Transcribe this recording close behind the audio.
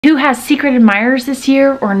Who has secret admirers this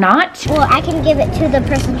year or not? Well, I can give it to the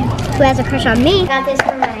person who has a crush on me. Got this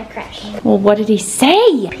for my crush. Well, what did he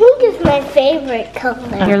say? Pink is my favorite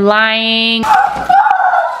color. You're lying.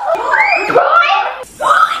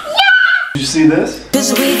 Did you see this?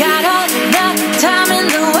 'Cause we got all the time in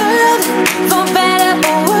the world, for better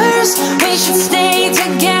or worse, we should stay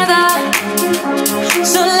together.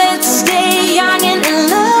 So let's stay young and in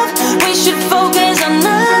love, we should focus on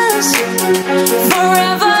us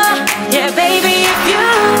forever. Yeah, baby, if you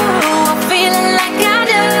are feeling like I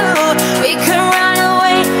do, we could run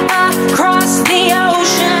away across the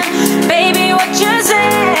ocean. Baby, what you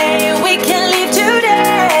say? We can leave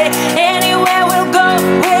today. Anywhere we'll go,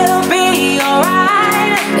 we'll be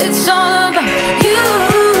alright. It's all about you.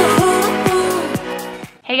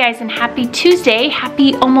 Hey guys, and happy Tuesday.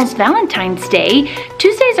 Happy almost Valentine's Day.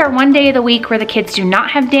 Tuesdays are one day of the week where the kids do not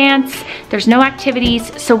have dance. There's no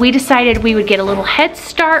activities, so we decided we would get a little head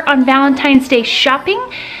start on Valentine's Day shopping.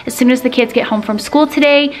 As soon as the kids get home from school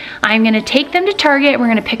today, I'm gonna take them to Target. We're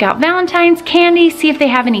gonna pick out Valentine's candy, see if they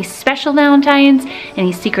have any special Valentines,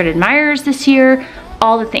 any secret admirers this year,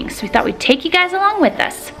 all the things. So we thought we'd take you guys along with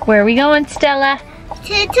us. Where are we going, Stella?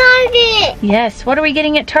 To Target. Yes, what are we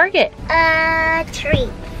getting at Target? Treat.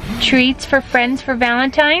 Treats for friends for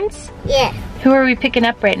Valentine's? Yeah. Who are we picking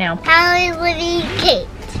up right now? Hallie, Woody, Kate.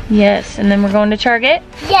 Yes, and then we're going to Target?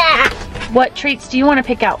 Yeah. What treats do you want to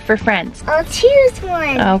pick out for friends? I'll choose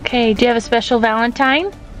one. Okay, do you have a special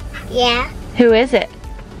Valentine? Yeah. Who is it?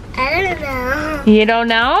 I don't know. You don't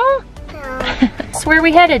know? No. So where are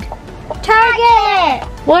we headed? Target.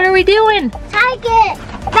 What are we doing? Target.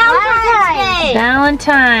 Valentine's.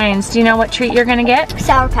 Valentine's. Do you know what treat you're gonna get?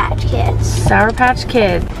 Sour Patch Kids. Sour Patch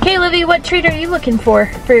Kid. Okay, Livy, what treat are you looking for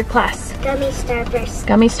your class? Gummy Starburst.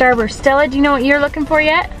 Gummy Starburst. Stella, do you know what you're looking for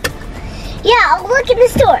yet? Yeah, I'll look in the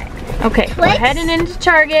store. Okay, we're Twix? heading into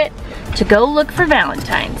Target to go look for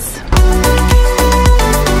Valentine's.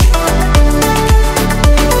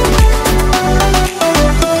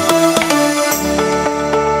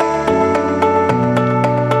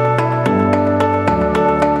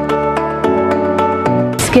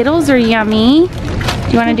 Skittles are yummy.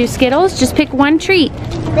 Do you want to do Skittles? Just pick one treat.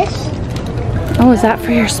 This? Oh, is that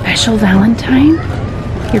for your special Valentine?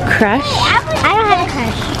 Your crush? I don't have a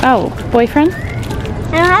crush. Oh, boyfriend?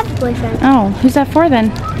 I don't have a boyfriend. Oh, who's that for then?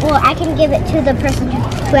 Well, I can give it to the person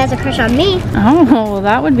who has a crush on me. Oh, well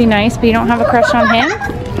that would be nice, but you don't have a crush on him?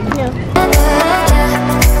 No.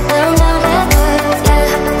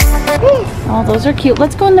 Oh, those are cute.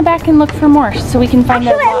 Let's go in the back and look for more so we can find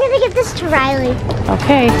Actually, out. I'm gonna give this to Riley.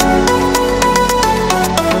 Okay.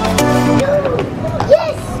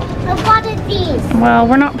 Yes! I wanted these. Well,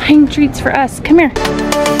 we're not buying treats for us. Come here.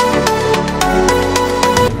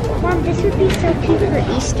 Mom, this would be so cute for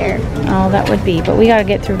Easter. Oh, that would be, but we gotta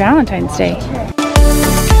get through Valentine's Day.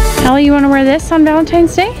 Ellie, you wanna wear this on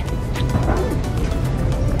Valentine's Day?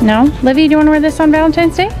 No? Livy, do you wanna wear this on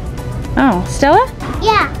Valentine's Day? Oh, Stella?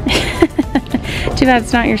 Yeah. Too bad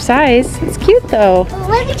it's not your size. It's cute though. Well,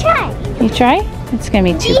 let me try. You try? It's gonna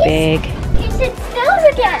be too big. It said snows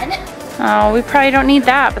again. Oh, we probably don't need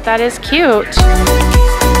that, but that is cute.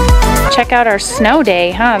 Check out our snow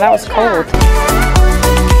day, huh? That was cold.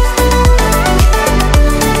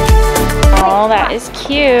 Oh, that is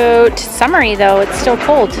cute. Summery though, it's still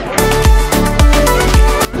cold.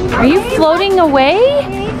 Are you floating away?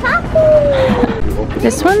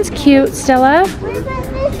 This one's cute, Stella.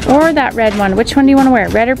 Or that red one. Which one do you want to wear?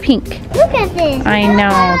 Red or pink? Look at this. I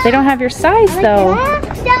know. They don't have your size though.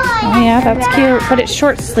 Oh yeah, that's cute. But it's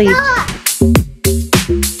short sleeved.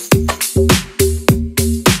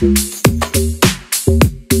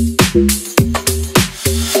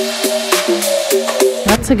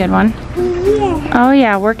 That's a good one. Oh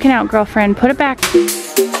yeah, working out, girlfriend. Put it back.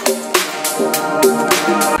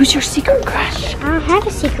 Who's your secret crush? I don't have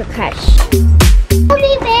a secret crush.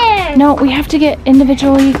 Teddy bear. No, we have to get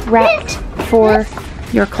individually wrapped for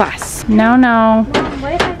your class. No, no. Mom,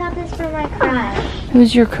 what if I got this for my crush?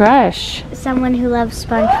 Who's your crush? Someone who loves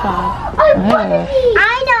SpongeBob. Oh.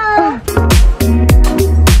 I know.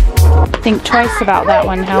 Think twice about that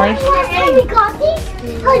one, Hallie. We got these?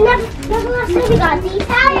 Never last time we got these.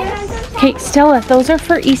 Okay, Stella, those are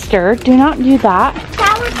for Easter. Do not do that.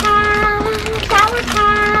 Sour Patch. Sour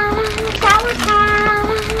Patch. Sour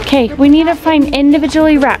Patch. Okay, we need to find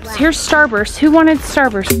individually wrapped. Here's Starburst. Who wanted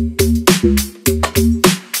Starburst?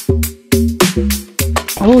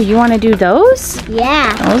 Oh, you want to do those?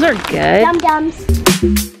 Yeah. Those are good. Dum-dums.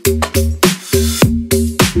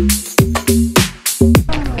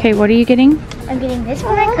 Okay, what are you getting? I'm getting this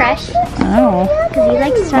for my crush. Oh. Because he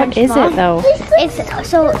likes SpongeBob. What is it though? It's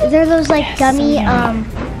so they're those like gummy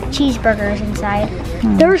cheeseburgers inside.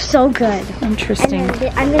 They're so good. Interesting. And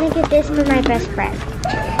then I'm gonna get this for my best friend.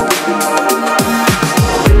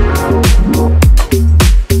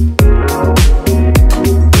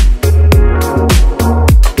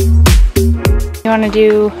 You want to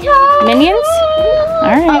do Minions? All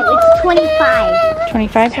right. Oh, it's 25.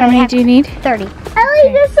 25. How many do you need? 30.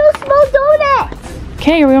 Ellie, they're so small donuts.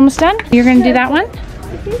 Okay, are we almost done? You're gonna do that one?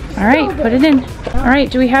 All right, put it in. All right,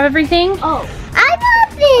 do we have everything? Oh, I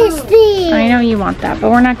got this thing. I know you want that, but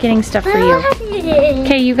we're not getting stuff for you.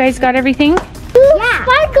 Okay, you guys got everything? Yeah.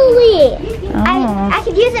 Sparkly. Oh. I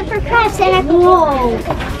could use it for crafts and I can whoa.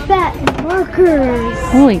 Fat markers.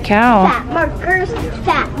 Holy cow. Fat markers.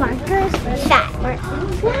 Fat markers. Fat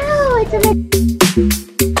markers. Wow, it's a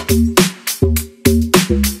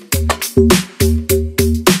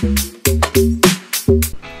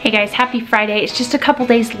Hey guys, happy Friday. It's just a couple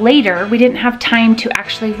days later. We didn't have time to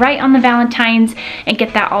actually write on the Valentines and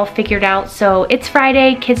get that all figured out. So it's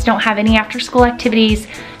Friday, kids don't have any after school activities.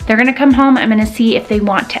 They're gonna come home. I'm gonna see if they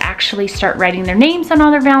want to actually start writing their names on all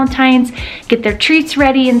their Valentines, get their treats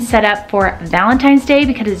ready and set up for Valentine's Day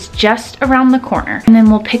because it's just around the corner. And then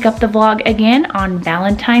we'll pick up the vlog again on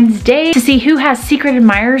Valentine's Day to see who has secret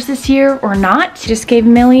admirers this year or not. Just gave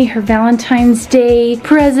Millie her Valentine's Day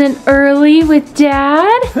present early with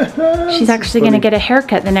Dad. She's actually gonna get a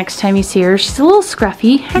haircut the next time you see her. She's a little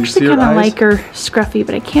scruffy. I actually kind of like her scruffy,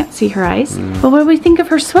 but I can't see her eyes. But what do we think of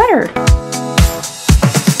her sweater?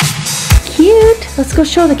 Cute. Let's go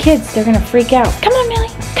show the kids. They're gonna freak out. Come on, Millie.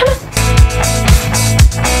 Come on.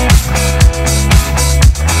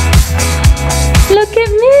 Look at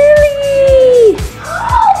Millie.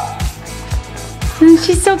 Isn't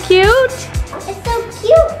she so cute? It's so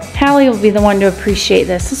cute. Hallie will be the one to appreciate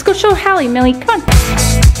this. Let's go show Hallie, Millie. Come on.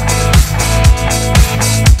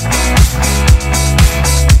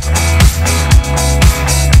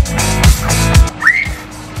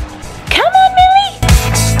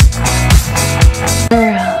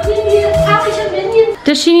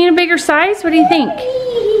 Does she need a bigger size? What do you think?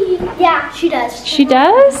 Yeah, she does. She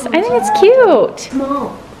does? I think it's cute.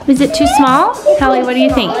 Small. Is it too small? Hallie, what do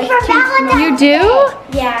you think? You do?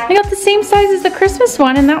 Yeah. I got the same size as the Christmas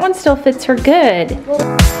one and that one still fits her good.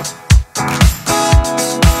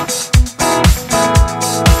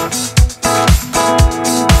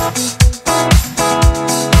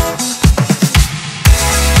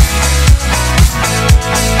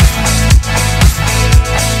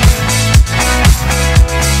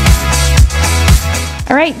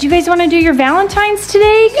 All right, do you guys want to do your Valentines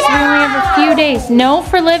today? Because we only have a few days. No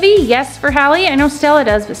for Livy, yes for Hallie. I know Stella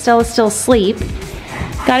does, but Stella's still asleep.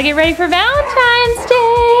 Gotta get ready for Valentine's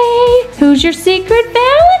Day. Who's your secret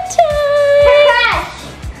Valentine?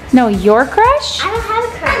 Crush. No, your crush? I don't have a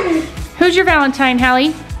crush. Who's your Valentine,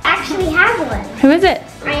 Hallie? Actually have one. Who is it?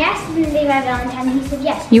 I asked him to be my Valentine and he said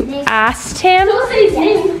yes. You asked him?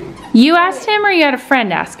 You asked him or you had a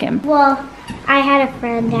friend ask him? Well, I had a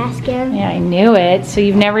friend ask him. Yeah, I knew it. So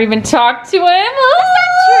you've never even talked to him? True.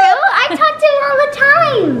 I talk to him all the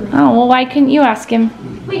time. Oh, well, why couldn't you ask him?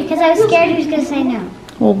 Because I was scared he was going to say no.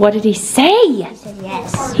 Well, what did he say? He said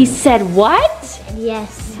yes. He said what?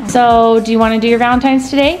 Yes. So, do you want to do your Valentines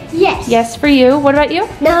today? Yes. Yes for you. What about you?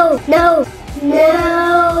 No, no,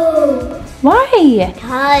 no. Why?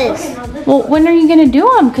 Because. Well, when are you going to do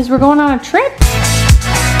them? Because we're going on a trip.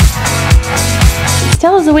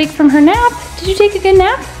 Stella's awake from her nap. Did you take a good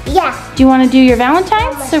nap? Yeah. Do you want to do your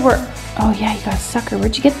Valentines? So we're... Oh yeah, you got a sucker.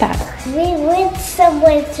 Where'd you get that? We went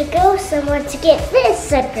somewhere to go somewhere to get this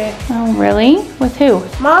sucker. Oh really? With who?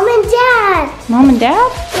 Mom and Dad. Mom and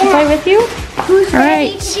Dad? Can I play with you? Who's All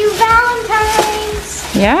ready right. to do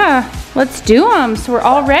Valentines? Yeah, let's do them. So we're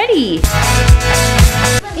all ready.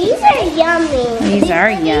 These are yummy. These are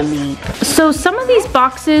yummy. So some of these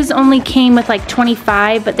boxes only came with like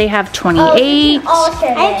 25, but they have 28. I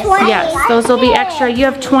have 20. Yes, those will be extra. You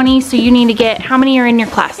have 20, so you need to get, how many are in your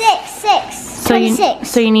class? Six.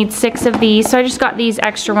 So you need 6 of these. So I just got these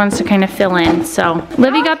extra ones to kind of fill in. So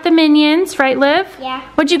Livy got the Minions, right Liv? Yeah.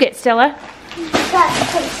 What'd you get, Stella? Got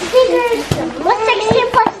some stickers. What's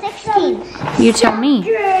 16 plus 16? You tell me.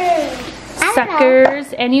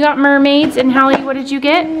 Suckers, and you got mermaids. And Hallie, what did you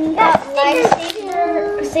get? Got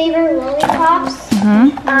lifesaver lollipops.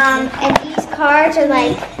 And these cards are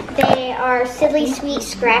like, they are silly, sweet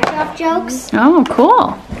scratch-off jokes. Oh,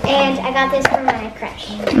 cool. And I got this for my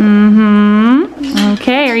crush.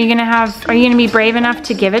 Okay, are you gonna be brave enough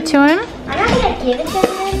to give it to him? I'm not gonna give it to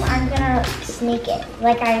him. I'm gonna sneak it,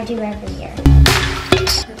 like I do every year.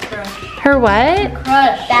 Her what?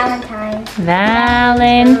 Crush. Valentine.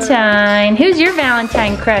 Valentine. Who's your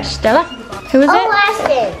Valentine crush, Stella? Who is it?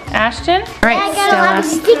 Ashton. Ashton? All right, I got a lot of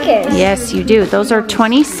Stella. stickers. Yes, you do. Those are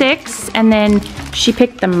 26, and then she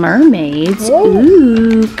picked the mermaids.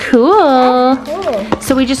 Ooh, cool. Cool.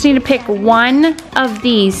 So we just need to pick one of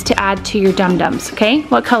these to add to your dum-dums, okay?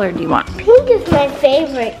 What color do you want? Pink is my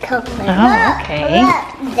favorite color. Oh, okay.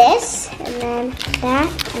 Look, this, and then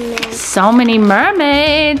that, and then... So many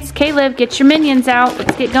mermaids. Okay, Liv, get your minions out.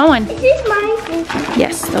 Let's get going. This is mine.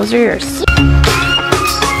 Yes, those are yours.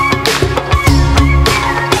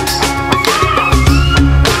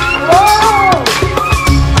 Whoa!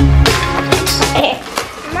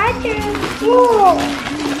 My turn. Whoa!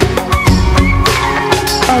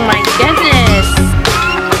 Oh my goodness.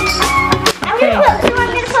 Okay. I'm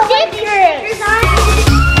gonna put stickers on.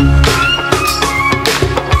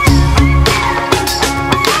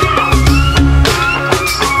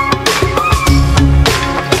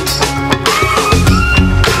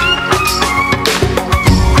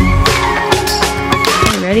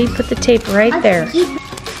 Ready? Put the tape right there.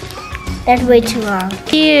 That's way too long.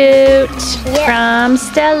 Cute. Yeah. From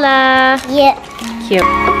Stella. Yeah. Cute.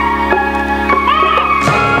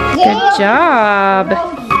 Good job.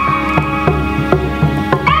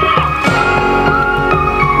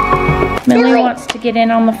 Millie wants to get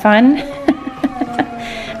in on the fun.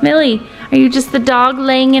 Millie, are you just the dog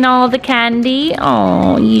laying in all the candy?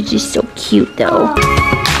 Oh, you're just so cute though.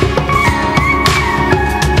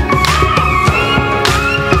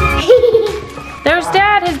 There's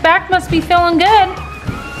Dad. His back must be feeling good.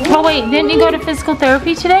 Oh wait, didn't you go to physical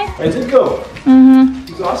therapy today? I did go. Mm-hmm.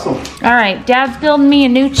 It's awesome. All right, Dad's building me a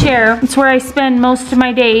new chair. It's where I spend most of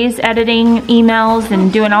my days editing emails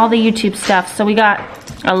and doing all the YouTube stuff. So we got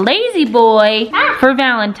a lazy boy for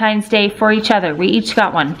Valentine's Day for each other. We each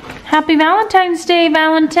got one. Happy Valentine's Day,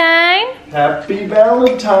 Valentine. Happy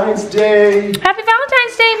Valentine's Day. Happy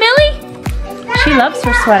Valentine's Day, Millie. She loves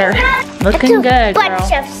her sweater. Looking good, girl.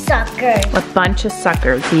 Bunch of suckers. A bunch of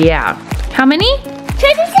suckers, yeah. How many?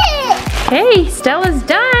 26. Okay, Stella's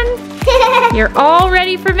done. You're all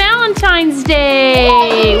ready for Valentine's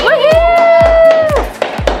Day. Woohoo!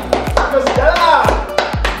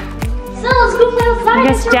 So let's go play outside. I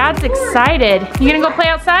guess Dad's excited. You gonna go play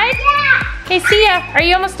outside? Yeah. Okay, see ya. Are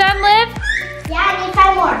you almost done, Liv? Yeah, I need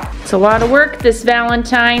 5 more. It's a lot of work this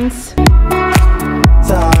Valentine's.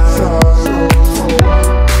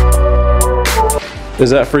 Is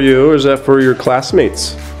that for you or is that for your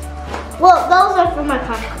classmates? Well, those are for my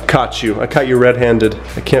class. Caught you. I caught you red-handed.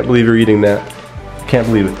 I can't believe you're eating that. I can't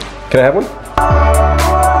believe it. Can I have one?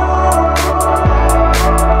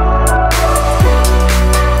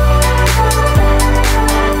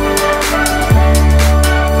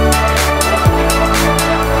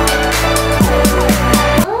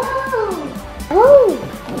 Oh,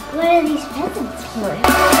 what are these presents for?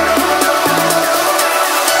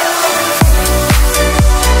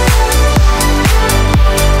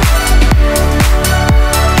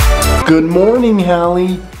 Good morning,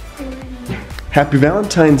 Hallie. Happy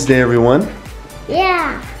Valentine's Day, everyone.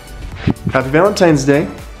 Yeah. Happy Valentine's Day.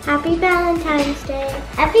 Happy Valentine's Day.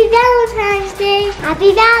 Happy Valentine's Day.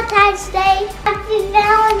 Happy Valentine's Day. Happy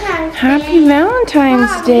Valentine's Day. Happy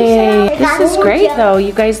Valentine's Mom, Day. you This said- is great though.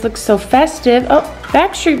 You guys look so festive. Oh,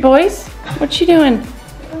 Backstreet Boys. What you doing?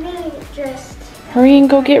 I'm gonna get dressed. Hurry and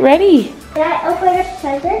go get ready. Did I open up the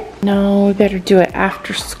present? No, we better do it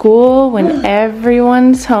after school when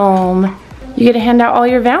everyone's home. You get to hand out all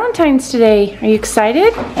your Valentines today. Are you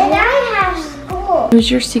excited? And I have school. Who's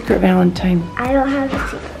your secret Valentine? I don't have a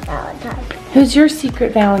secret Valentine. Who's your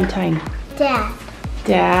secret Valentine? Dad.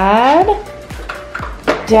 Dad?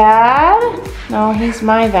 Dad? No, he's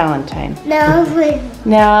my Valentine. No, please.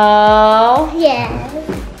 No. Yes.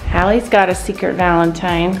 Hallie's got a secret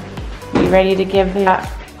Valentine. You ready to give that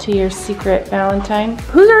to your secret Valentine?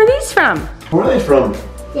 Who are these from? Where are they from?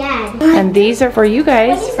 Dad. And these are for you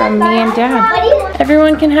guys from me and Dad. What do you want?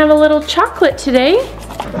 Everyone can have a little chocolate today.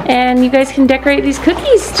 And you guys can decorate these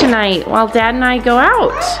cookies tonight while Dad and I go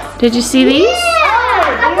out. Did you see these? Yeah.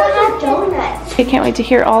 I don't have donuts. I can't wait to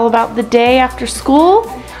hear all about the day after school.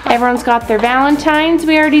 Everyone's got their Valentines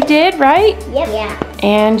we already did, right? Yep. Yeah.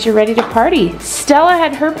 And you're ready to party. Stella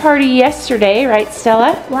had her party yesterday, right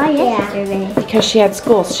Stella? Why yesterday? Because she had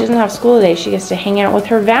school. She doesn't have school today. She gets to hang out with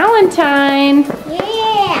her Valentine.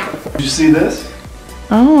 Yeah. Did you see this?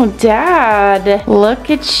 Oh, Dad, look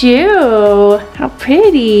at you. How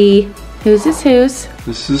pretty. Whose is whose?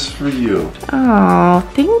 This is for you. Oh,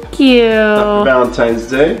 thank you. Happy Valentine's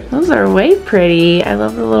Day. Those are way pretty. I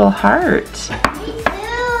love the little heart.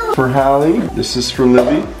 For Hallie. This is for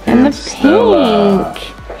Libby. And the Stella.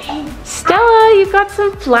 pink. Stella, you've got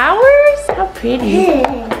some flowers? How pretty.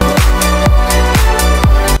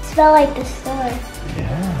 Smell like the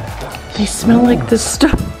They smell like the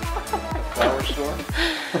store.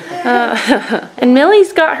 And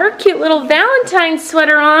Millie's got her cute little Valentine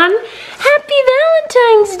sweater on. Happy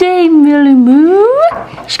Valentine's Day, Millie Moo.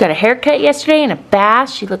 She got a haircut yesterday and a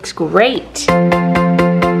bath. She looks great.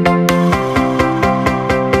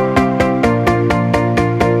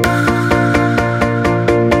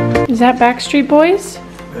 Is that Backstreet Boys?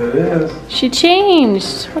 It is. She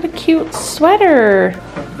changed. What a cute sweater.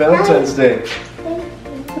 Valentine's Day.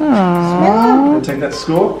 Aww. Want to take that to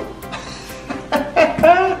school?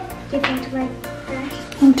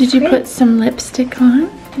 Oh, did you put some lipstick on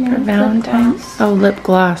for Valentine's? Oh, lip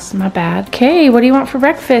gloss. My bad. Okay, what do you want for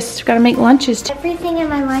breakfast? We've got to make lunches. Everything in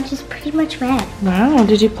my lunch is pretty much red. Wow,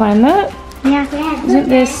 did you plan that? Yeah. Isn't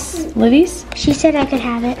this Livy's? She said I could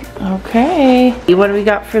have it. Okay. What do we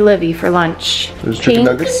got for Livy for lunch? There's chicken Pink.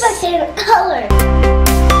 nuggets. My favorite color.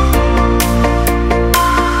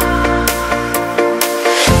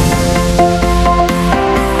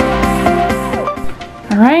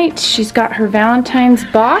 All right, she's got her Valentine's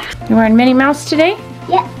box. You wearing Minnie Mouse today?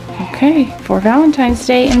 Yeah. Okay, for Valentine's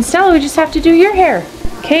Day. And Stella, we just have to do your hair.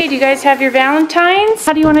 Okay, do you guys have your Valentines?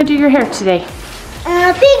 How do you want to do your hair today?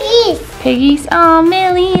 Piggies. Piggies. Oh,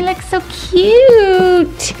 Millie, you look so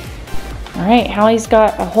cute. All right, Hallie's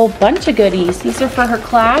got a whole bunch of goodies. These are for her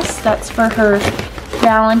class. That's for her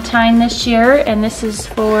Valentine this year. And this is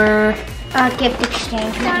for Gift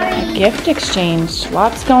exchange. gift exchange.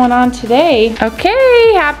 Lots going on today.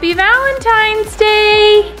 Okay, happy Valentine's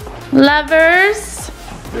Day, lovers.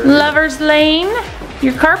 Lovers Lane.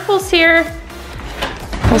 Your carpool's here.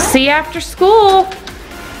 We'll see you after school.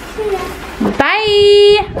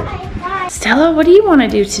 Bye. Stella, what do you want to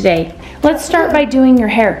do today? Let's start by doing your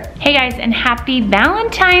hair. Hey guys, and happy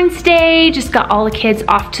Valentine's Day. Just got all the kids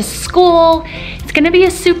off to school. It's gonna be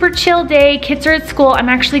a super chill day. Kids are at school. I'm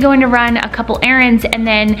actually going to run a couple errands, and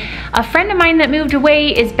then a friend of mine that moved away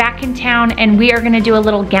is back in town, and we are gonna do a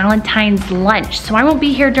little Valentine's lunch. So I won't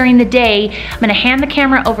be here during the day. I'm gonna hand the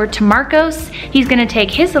camera over to Marcos. He's gonna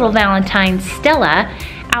take his little Valentine, Stella,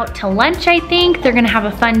 out to lunch, I think. They're gonna have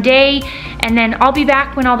a fun day. And then I'll be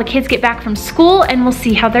back when all the kids get back from school, and we'll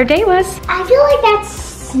see how their day was. I feel like that's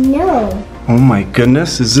snow. Oh my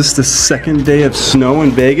goodness, is this the second day of snow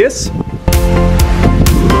in Vegas?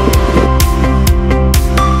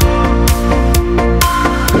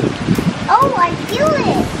 Oh, I feel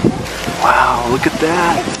it. Wow, look at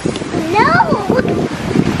that. No.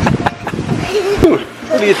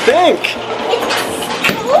 What do you think? It's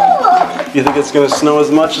cool. You think it's gonna snow as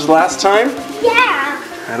much as last time? Yeah.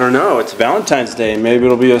 I don't know, it's Valentine's Day. Maybe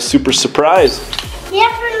it'll be a super surprise. Yeah,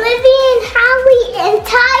 for Livy and Hallie and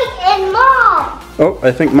Ty and Mom. Oh,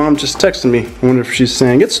 I think Mom just texted me. I wonder if she's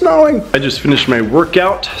saying it's snowing. I just finished my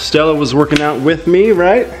workout. Stella was working out with me,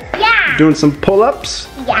 right? Yeah. Doing some pull-ups.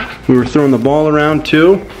 Yeah. We were throwing the ball around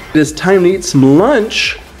too. It is time to eat some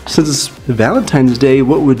lunch. Since it's Valentine's Day,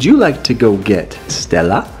 what would you like to go get,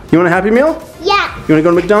 Stella? You want a Happy Meal? Yeah. You wanna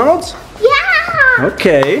go to McDonald's? Yeah.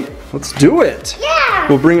 Okay, let's do it. Yeah.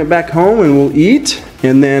 We'll bring it back home and we'll eat,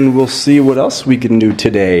 and then we'll see what else we can do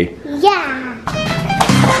today. Yeah.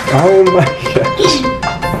 Oh my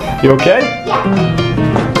gosh. You okay? Yeah.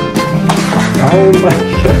 Oh my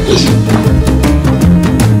gosh.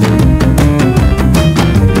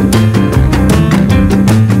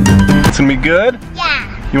 It's gonna be good?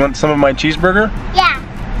 Yeah. You want some of my cheeseburger? Yeah.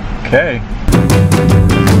 Okay.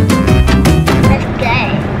 That's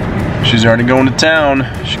good. She's already going to town.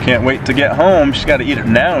 She can't wait to get home. She's gotta eat it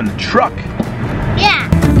now in the truck. Yeah.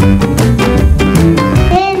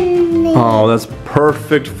 Oh, that's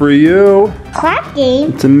perfect for you. Clap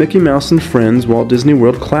game. It's a Mickey Mouse and Friends Walt Disney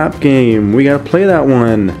World clap game. We gotta play that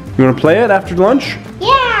one. You wanna play it after lunch?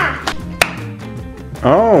 Yeah.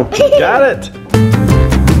 Oh, got it.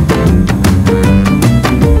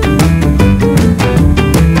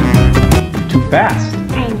 Too fast.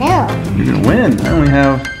 I know. You're gonna win. I only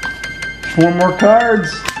have 4 more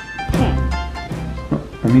cards.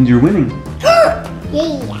 That means you're winning. Yeah.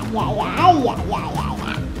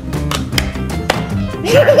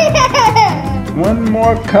 One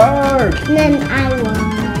more card. Then I won.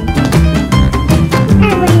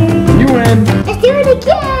 You win. Let's do it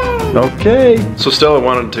again. Okay. So Stella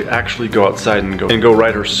wanted to actually go outside and go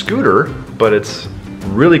ride her scooter, but it's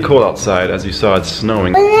really cold outside. As you saw, it's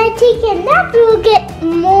snowing. When I take a nap, it will get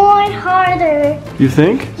more harder. You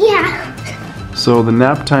think? Yeah. So the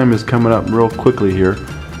nap time is coming up real quickly here.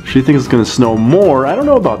 She thinks it's gonna snow more. I don't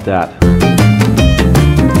know about that.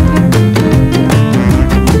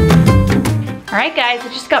 All right, guys, I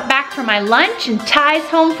just got back from my lunch, and Ty's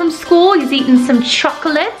home from school. He's eating some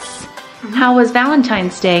chocolates. How was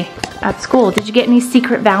Valentine's Day? at school. Did you get any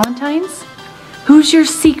secret Valentines? Who's your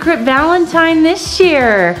secret Valentine this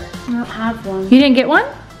year? I don't have one. You didn't get one?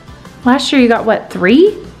 Last year you got what, 3?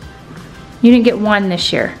 You didn't get one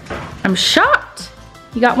this year. I'm shocked.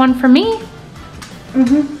 You got one for me?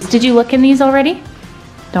 Mm-hmm. Did you look in these already?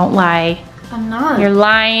 Don't lie. I'm not. You're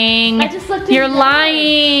lying. I just looked in You're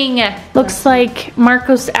lying. Looks like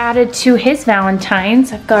Marcos added to his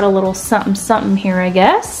Valentines. I've got a little something something here, I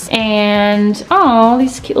guess. And oh,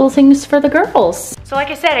 these cute little things for the girls. So like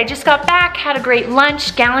I said, I just got back, had a great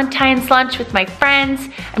lunch, Valentine's lunch with my friends.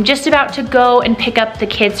 I'm just about to go and pick up the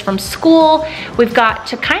kids from school. We've got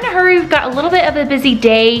to kind of hurry. We've got a little bit of a busy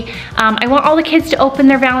day. I want all the kids to open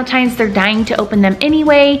their Valentines. They're dying to open them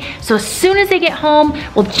anyway. So as soon as they get home,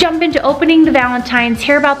 we'll jump into opening the Valentines,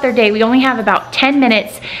 hear about their day. We only have about 10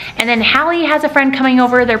 minutes. And then Hallie has a friend coming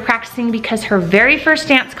over. They're practicing because her very first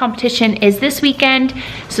dance competition is this weekend.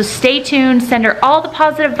 So stay tuned, send her all the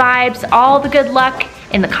positive vibes, all the good luck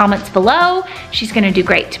in the comments below. She's gonna do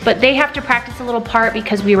great. But they have to practice a little part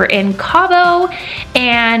because we were in Cabo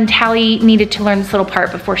and Hallie needed to learn this little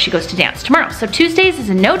part before she goes to dance tomorrow. So Tuesdays is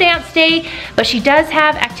a no dance day, but she does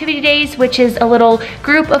have activity days, which is a little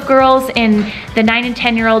group of girls in the 9 and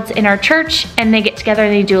 10-year-olds in our church, and they get together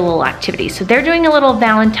and they do a little activity. So they're doing a little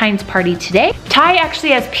Valentine's party today. Ty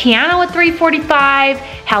actually has piano at 3:45.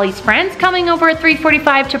 Hallie's friend's coming over at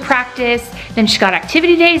 3:45 to practice. Then she's got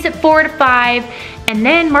activity days at 4 to 5. And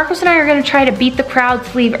then Marcos and I are gonna try to beat the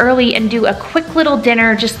crowds, leave early, and do a quick little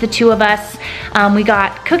dinner, just the two of us. We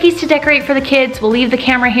got cookies to decorate for the kids. We'll leave the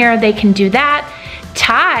camera here, they can do that.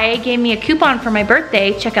 Ty gave me a coupon for my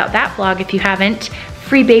birthday. Check out that vlog if you haven't.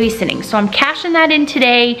 Free babysitting. So I'm cashing that in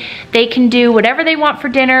today. They can do whatever they want for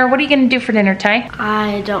dinner. What are you gonna do for dinner, Ty?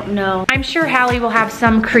 I don't know. I'm sure Hallie will have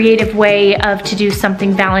some creative way to do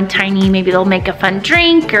something Valentine-y. Maybe they'll make a fun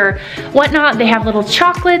drink or whatnot. They have little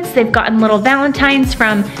chocolates. They've gotten little Valentines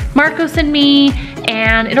from Marcos and me,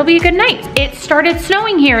 and it'll be a good night. It started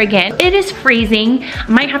snowing here again. It is freezing.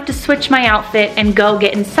 I might have to switch my outfit and go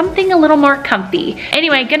get in something a little more comfy.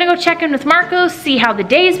 Anyway, gonna go check in with Marcos, see how the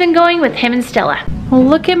day's been going with him and Stella. Well,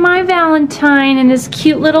 look at my Valentine in his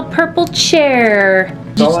cute little purple chair.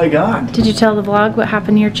 That's all I got. Did you tell the vlog what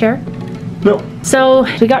happened to your chair? No. So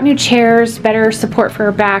we got new chairs, better support for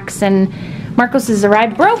our backs, and Marcos has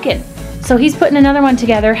arrived broken. So he's putting another one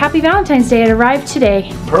together. Happy Valentine's Day, it arrived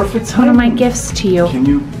today. Perfect It's one of my gifts to you. Can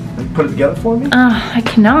you put it together for me? I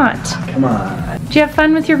cannot. Come on. Did you have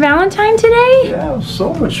fun with your Valentine today? Yeah, it was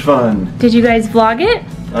so much fun. Did you guys vlog it?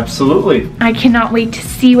 Absolutely. I cannot wait to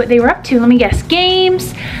see what they were up to. Let me guess.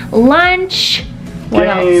 Games, lunch, what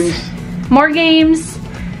else? More games.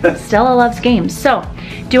 Stella loves games. So,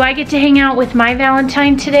 do I get to hang out with my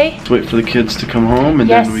Valentine today? Let's wait for the kids to come home and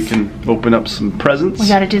Yes. then we can open up some presents. We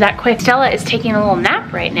gotta do that quick. Stella is taking a little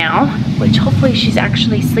nap right now, which hopefully she's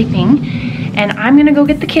actually sleeping. And I'm gonna go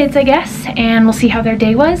get the kids, I guess, and we'll see how their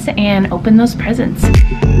day was and open those presents.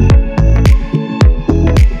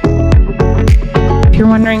 If you're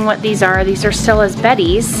wondering what these are Stella's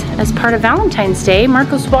Betties. As part of Valentine's Day,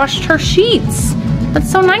 Marcos washed her sheets. That's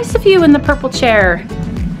so nice of you in the purple chair.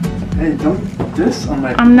 Hey, don't put this on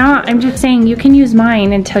my... I'm just saying you can use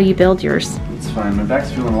mine until you build yours. It's fine, my back's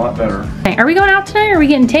feeling a lot better. Okay, are we going out tonight? Are we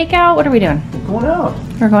getting takeout? What are we doing? We're going out.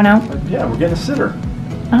 We're going out? Yeah, we're getting a sitter.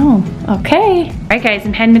 Oh, okay. All right, guys,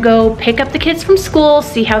 I'm heading to go pick up the kids from school,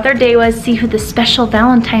 see how their day was, see who the special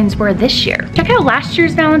Valentines were this year. Check out last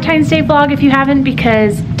year's Valentine's Day vlog if you haven't,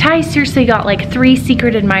 because Ty seriously got like 3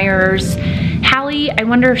 secret admirers. Hallie, I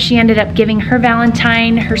wonder if she ended up giving her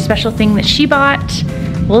Valentine her special thing that she bought.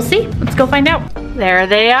 We'll see. Let's go find out. There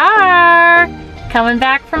they are, coming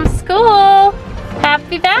back from school.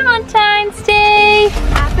 Happy Valentine's Day.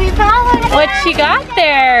 Happy Valentine's. What you got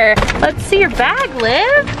there? Let's see your bag,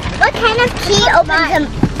 Liv. What kind of key opens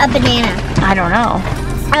a banana? I don't know.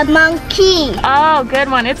 A monkey. Oh, good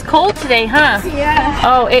one. It's cold today, huh? Yeah.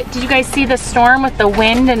 Oh, did you guys see the storm with the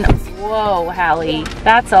wind and... Whoa, Hallie.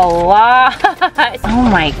 That's a lot. Oh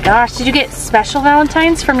my gosh. Did you get special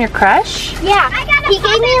Valentines from your crush? Yeah. He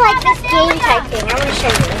gave me like this game type thing. I want to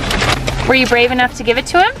show you. Were you brave enough to give it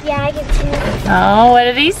to him? Yeah, I give it to him. Oh, what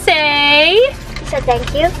did he say? He said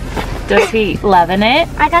thank you. Does he loving it?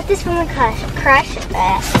 I got this from my crush,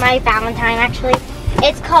 my Valentine actually.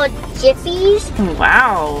 It's called Jiffies.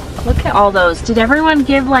 Wow. Look at all those. Did everyone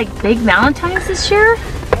give like big Valentines this year?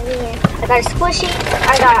 I got a squishy.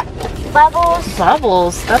 I got bubbles.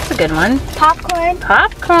 Bubbles. That's a good one. Popcorn.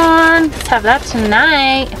 Popcorn. Let's have that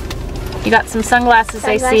tonight. You got some sunglasses,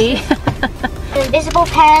 I see. An invisible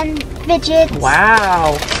pen, fidgets.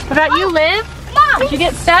 Wow. What about you, Liv? Mom. Did you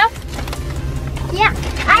get stuff? Yeah.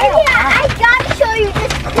 I gotta show you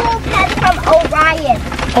this cool pen from Orion.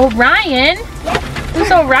 Orion? Yep.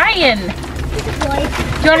 Who's Orion? He's a boy.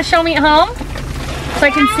 Do you want to show me at home so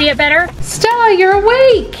I can see it better? Stella, you're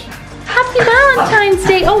awake. Happy Valentine's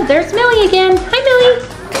Day. Oh, there's Millie again. Hi, Millie.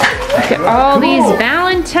 Look at all these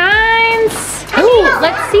Valentines. Oh,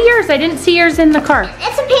 let's see yours. I didn't see yours in the car.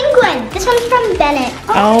 It's a penguin. This one's from Bennett.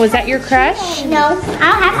 Oh, is that your crush? No,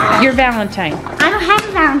 I don't have Your Valentine. I don't have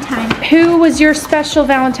a Valentine. Who was your special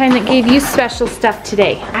Valentine that gave you special stuff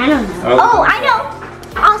today? I don't know. Oh, I know.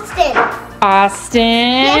 Austin.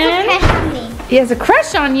 Austin. He has a crush on me. He has a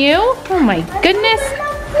crush on you? Oh my goodness.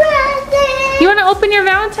 You want to open your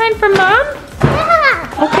Valentine from Mom?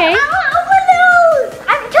 Yeah. Okay. I want to open those.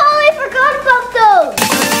 I totally forgot about those.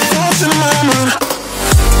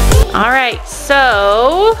 All right,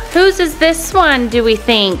 so whose is this one, do we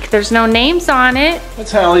think? There's no names on it.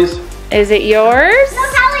 That's Hallie's. Is it yours? No,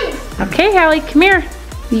 Hallie's. Okay, Hallie, come here.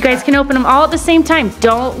 You guys can open them all at the same time.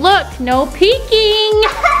 Don't look, no peeking.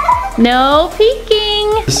 No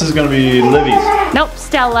peeking. This is gonna be Livy's. Nope,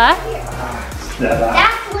 Stella.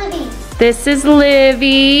 That's Libby's. This is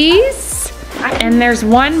Livy's. And there's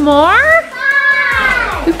one more.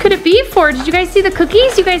 Who could it be for? Did you guys see the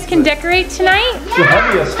cookies? You guys can decorate tonight? It's the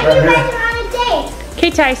heaviest And right you here. guys are on a date.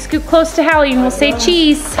 Okay, Ty, scoot close to Hallie and we'll say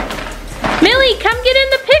cheese. Millie, come get in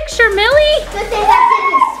the picture, Millie. Good thing that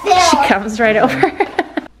didn't She spill. comes right over.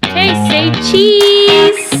 Okay, say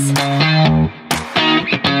cheese.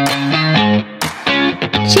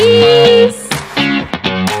 Cheese.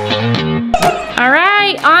 All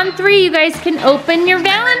right, on 3, you guys can open your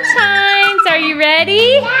Valentines. Are you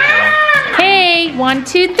ready? Yeah. Okay, 1,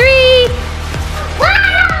 2, 3. Wow!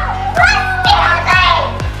 What's Stanley?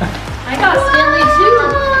 I got Stanley too.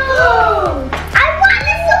 I want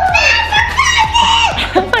this so bad.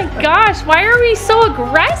 Oh my gosh, why are we so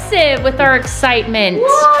aggressive with our excitement?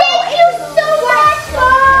 Thank you so much,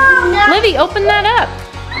 Mom. No. Livy, open that up.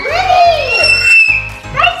 Libby.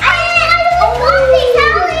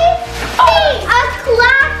 A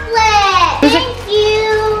classlet. Thank you.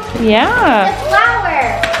 Yeah. The flower.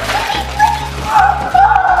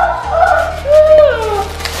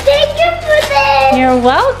 Thank you for this. You're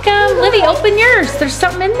welcome. Livy, open yours. There's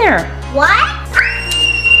something in there. What?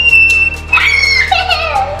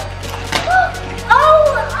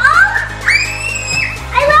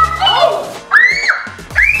 I love these.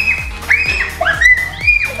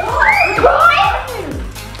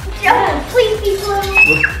 Please be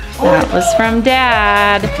blue. That was from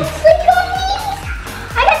Dad. Sweet cookies.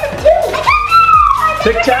 I got some too.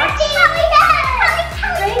 Tic Tacs?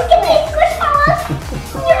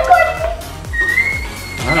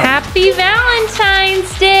 Happy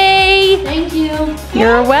Valentine's Day. Thank you.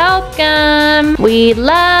 You're welcome. We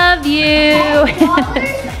love you.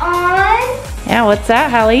 On. Yeah, what's that,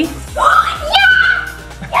 Hallie? Yeah!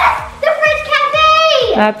 Yes! The French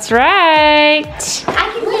Cafe! That's right. I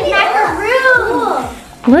can live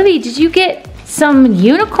macaroons. Livy, did you get some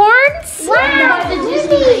unicorns? Wow! The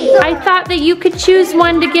Disney. I thought that you could choose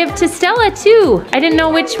one to give to Stella too. I didn't know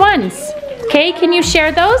which ones. Okay, can you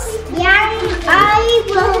share those? Yeah, I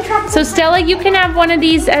will. So Stella, you can have one of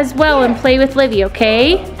these as well and play with Livy,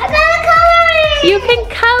 okay? I got coloring. You can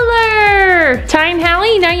color. Ty and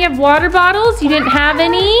Hallie, now you have water bottles. You didn't have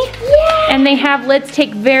any. Yeah. And they have lids.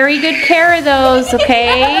 Take very good care of those,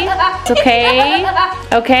 okay? It's okay?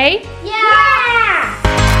 Okay? Yeah.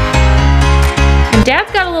 And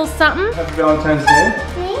Dad's got a little something. Happy Valentine's Day.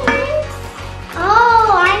 Thanks.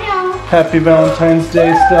 Oh, I know. Happy Valentine's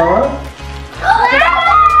Day, Stella. Wow.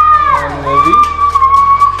 And Livy.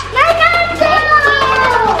 My God, thank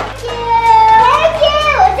you. Thank you.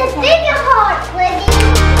 It's a big heart, Libby.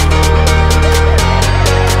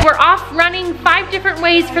 We're off running 5 different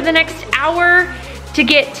ways for the next hour to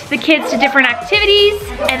get the kids to different activities,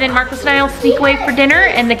 and then Marcos and I will sneak away for dinner,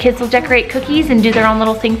 and the kids will decorate cookies and do their own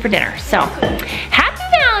little thing for dinner. So, happy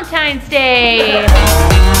Valentine's Day!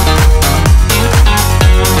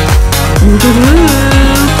 Ooh,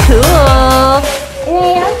 cool.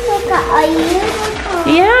 They also got a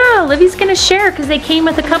unicorn. Yeah, Livy's gonna share because they came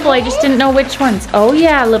with a couple. I just didn't know which ones. Oh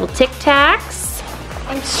yeah, little Tic Tacs.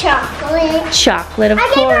 And chocolate. Chocolate, of I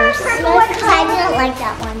gave her a course. purple one because I didn't like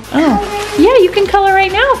that one. Oh, yeah, you can color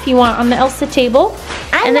right now if you want on the Elsa table.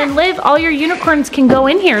 And then Liv, all your unicorns can go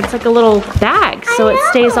in here. It's like a little bag, so it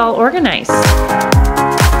stays all organized.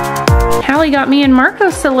 Hallie got me and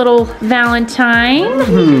Marcos a little Valentine.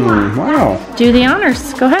 Wow. Do the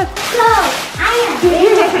honors. Go ahead. So, I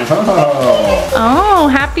am. Oh. Oh,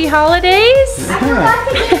 happy holidays. I forgot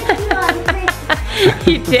to give you on Christmas.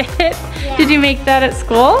 You did? Did you make that at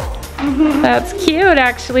school? That's cute,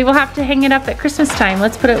 actually. We'll have to hang it up at Christmas time.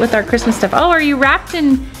 Let's put it with our Christmas stuff. Oh, are you wrapped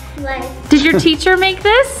in... Did your teacher make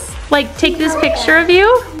this? Like, take this picture of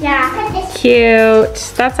you? Yeah.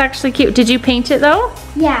 Cute. That's actually cute. Did you paint it, though?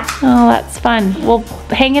 Yeah. Oh, that's fun. We'll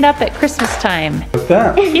hang it up at Christmas time. What's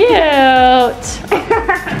that? Cute.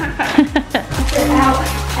 Out,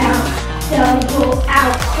 double,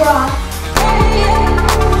 out, cross.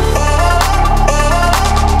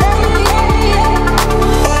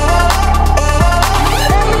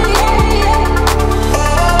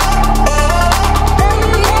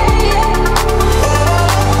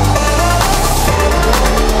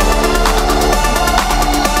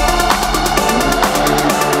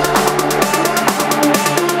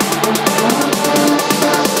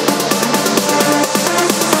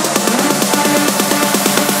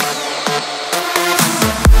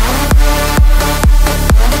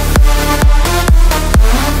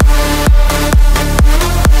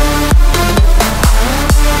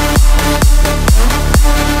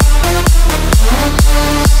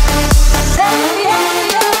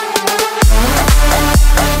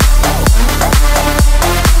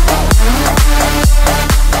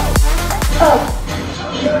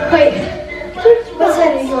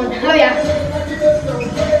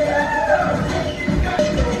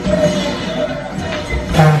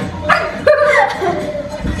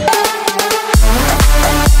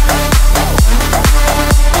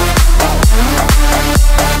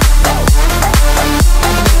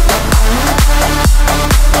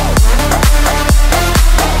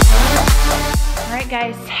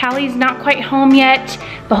 Hallie's not quite home yet,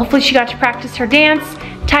 but hopefully she got to practice her dance.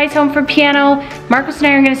 Ty's home from piano. Marcos and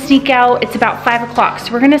I are gonna sneak out. It's about 5 o'clock,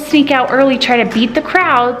 so we're gonna sneak out early, try to beat the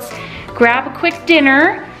crowds, grab a quick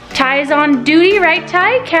dinner. Ty is on duty, right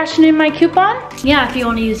Ty? Cashing in my coupon? Yeah, if you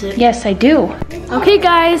want to use it. Yes, I do. Okay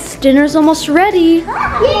guys, dinner's almost ready. Yay,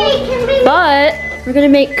 can we? But we're gonna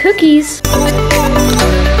make cookies.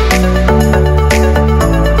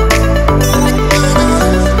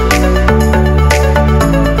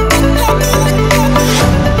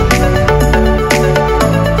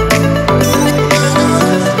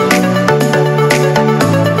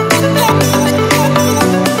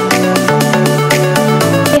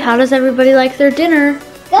 How does everybody like their dinner?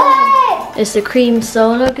 Good! Is the cream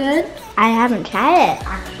soda good? I haven't tried it,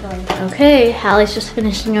 actually. Okay, Hallie's just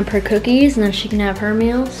finishing up her cookies and then she can have her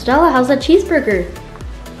meal. Stella, how's that cheeseburger?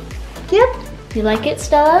 Yep. You like it,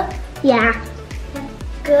 Stella? Yeah.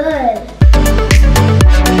 Good.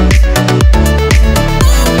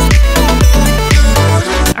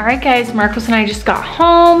 All right guys, Marcos and I just got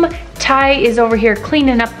home. Ty is over here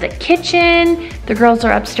cleaning up the kitchen. The girls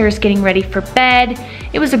are upstairs getting ready for bed.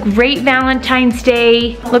 It was a great Valentine's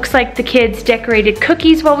Day. Looks like the kids decorated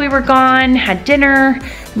cookies while we were gone, had dinner.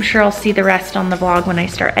 I'm sure I'll see the rest on the vlog when I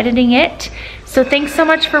start editing it. So thanks so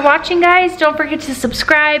much for watching, guys. Don't forget to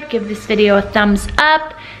subscribe, give this video a thumbs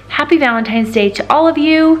up. Happy Valentine's Day to all of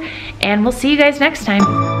you, and we'll see you guys next time.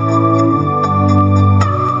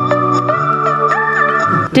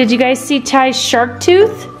 Did you guys see Ty's shark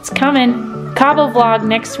tooth? It's coming. Cabo vlog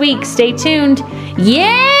next week. Stay tuned.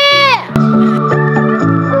 Yeah!